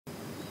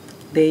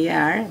They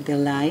are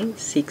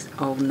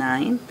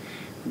DELIGHT-609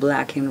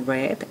 black and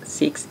red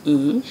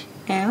 6-inch,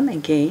 and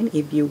again,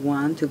 if you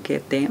want to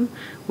get them,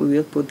 we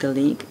will put the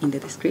link in the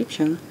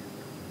description.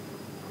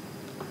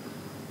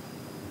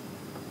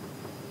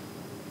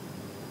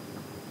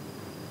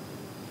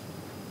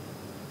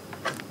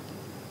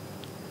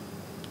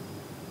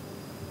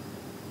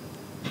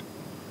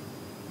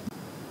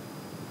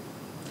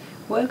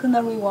 Welcome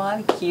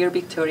everyone, here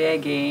Victoria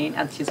again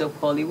at Shoes of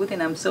Hollywood,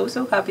 and I'm so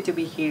happy to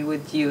be here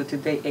with you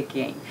today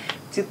again.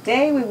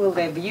 Today we will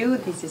review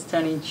these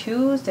stunning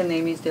shoes. The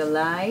name is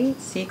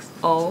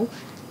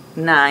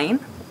DELIGHT-609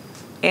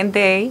 and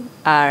they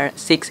are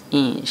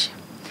 6-inch.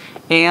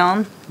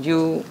 And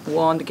you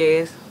won't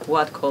guess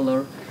what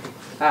color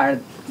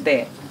are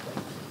they.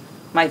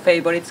 My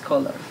favorite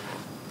color.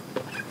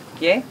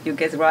 Yeah, you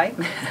guess right?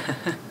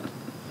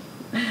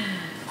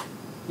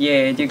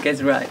 Yeah, you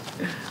guess right.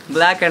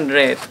 Black and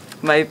red,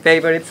 my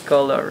favorite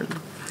color.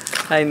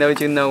 I know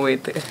you know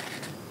it.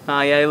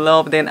 I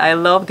love them. I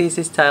love this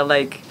style,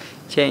 like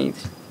change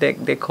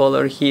the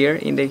color here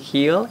in the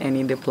heel and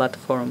in the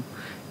platform.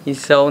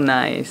 It's so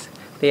nice.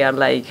 They are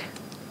like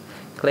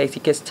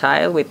classic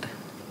style with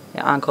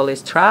ankle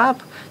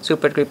strap,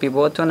 super creepy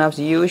button as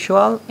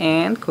usual,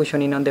 and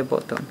cushioning on the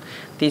bottom.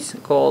 This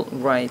gold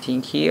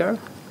writing here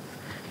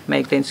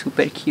make them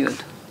super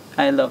cute.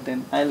 I love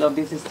them. I love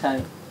this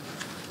style.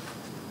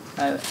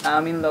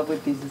 I'm in love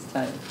with this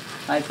style.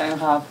 I can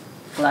have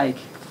like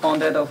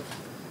 100 of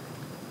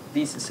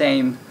this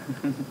same.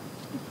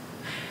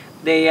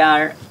 They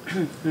are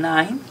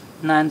nine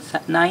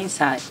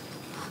size,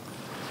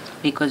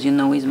 because you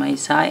know it's my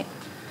size,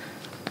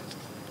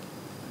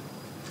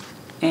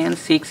 and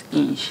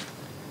 6-inch.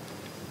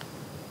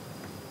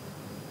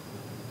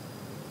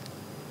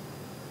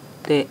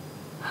 The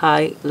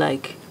height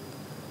like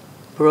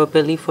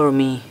properly for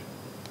me.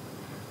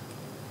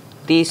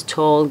 This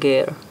tall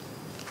girl.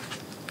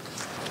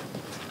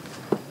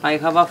 I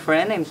have a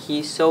friend and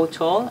he's so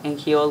tall, and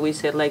he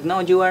always said like, no,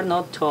 you are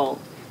not tall.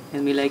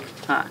 And me like,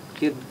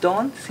 you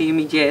don't see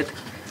me yet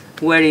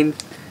wearing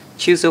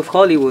Shoes of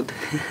Hollywood.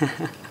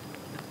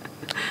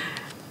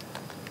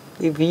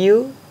 If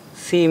you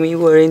see me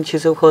wearing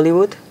Shoes of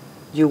Hollywood,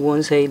 you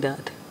won't say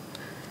that.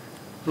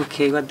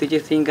 Okay, what do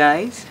you think,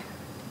 guys?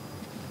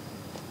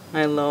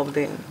 I love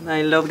them.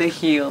 I love the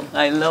heel.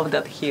 I love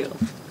that heel.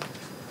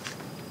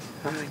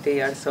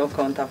 They are so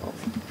comfortable.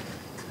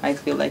 I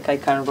feel like I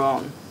can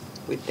run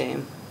with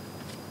them.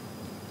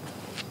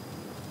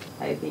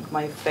 I think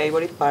my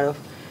favorite part of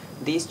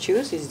these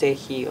shoes is the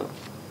heel.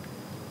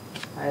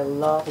 I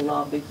love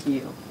the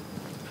heel.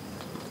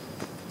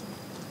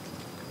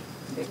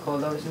 The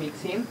colors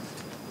mixing,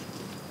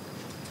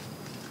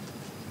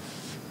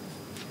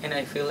 and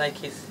I feel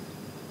like it's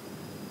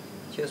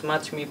just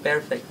match me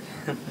perfect.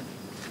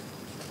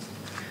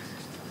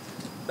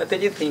 What do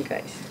you think,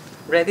 guys?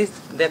 Red is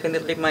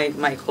definitely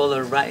my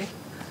color, right?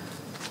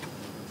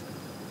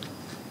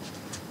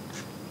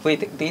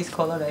 With this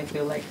color, I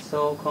feel like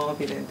so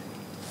confident.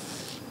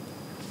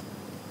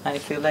 I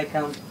feel like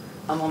I'm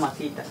a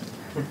mamacita.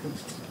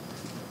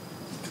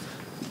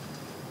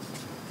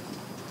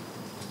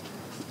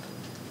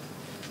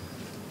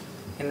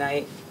 And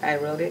I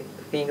really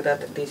think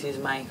that this is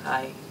my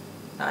high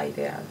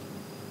ideal.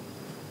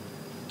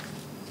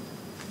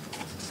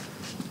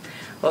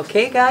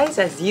 Okay guys,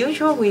 as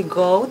usual we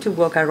go to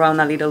walk around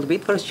a little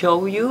bit for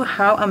show you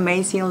how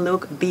amazing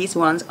look these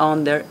ones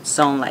under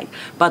sunlight.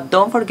 But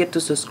don't forget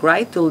to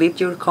subscribe, to leave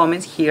your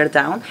comments here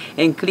down,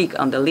 and click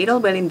on the little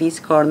bell in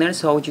this corner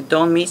so you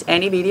don't miss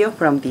any video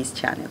from this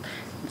channel.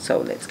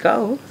 So let's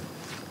go.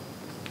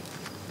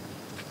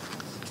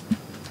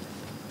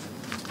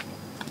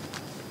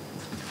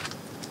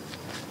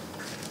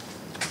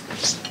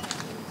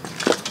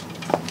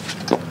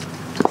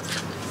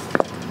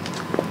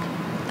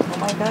 Oh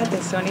my god,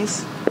 the sun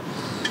is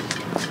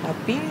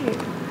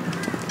appearing.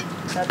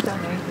 That's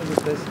amazing,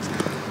 because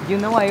you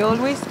know I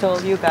always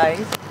told you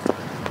guys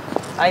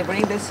I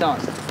bring the sun.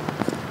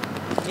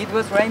 It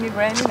was raining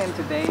and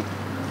today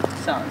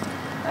sun.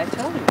 I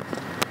told you.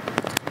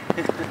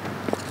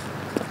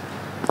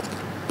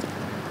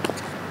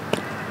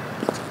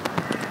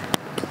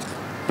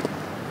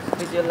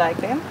 Did you like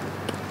them?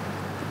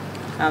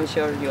 I'm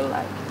sure you'll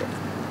like them.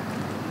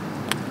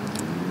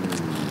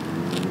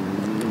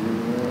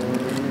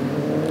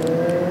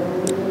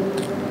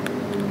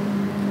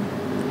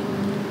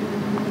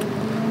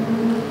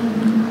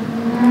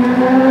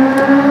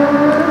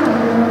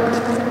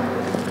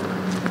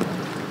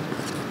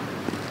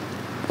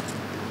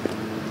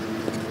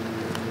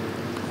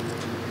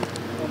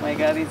 Oh my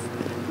god,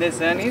 the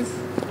sun is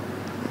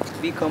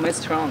becoming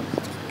strong.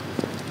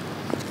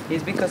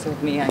 It's because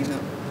of me, I know.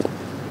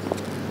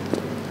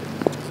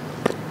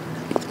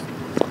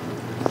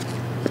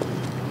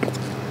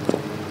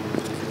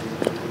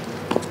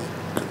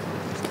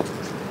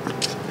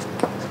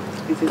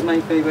 This is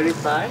my favorite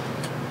part.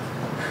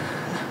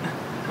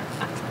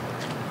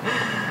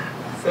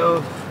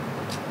 So,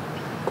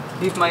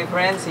 if my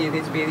friends see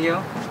this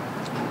video,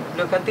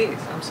 look at this,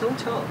 I'm so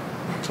tall.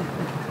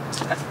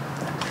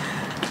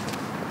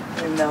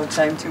 And now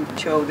time to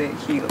show the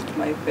heel,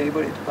 my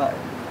favorite part.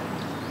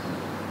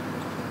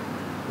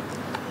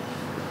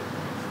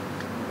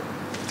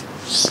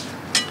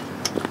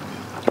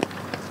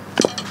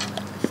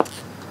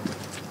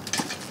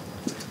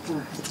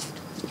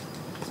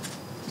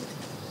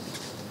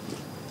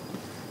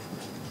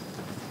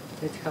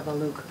 Let's have a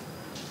look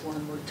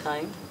one more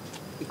time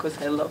because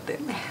I love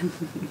them.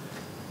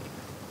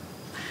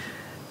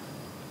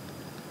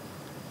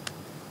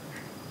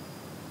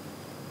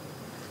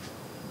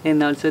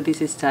 And also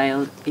this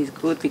style is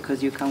good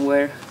because you can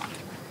wear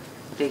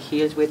the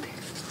heels with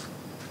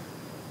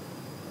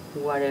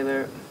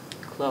whatever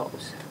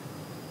clothes.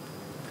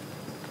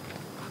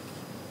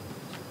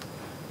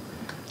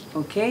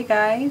 Okay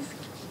guys,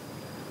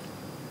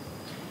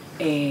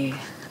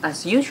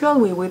 as usual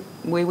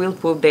we will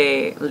put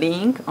the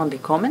link on the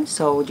comments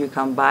so you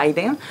can buy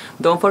them.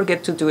 Don't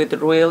forget to do it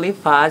really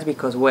fast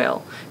because,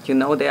 well, you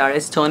know they are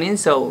stunning,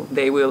 so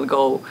they will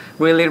go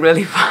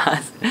really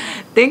fast.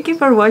 Thank you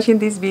for watching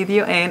this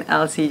video and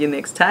I'll see you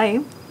next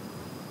time.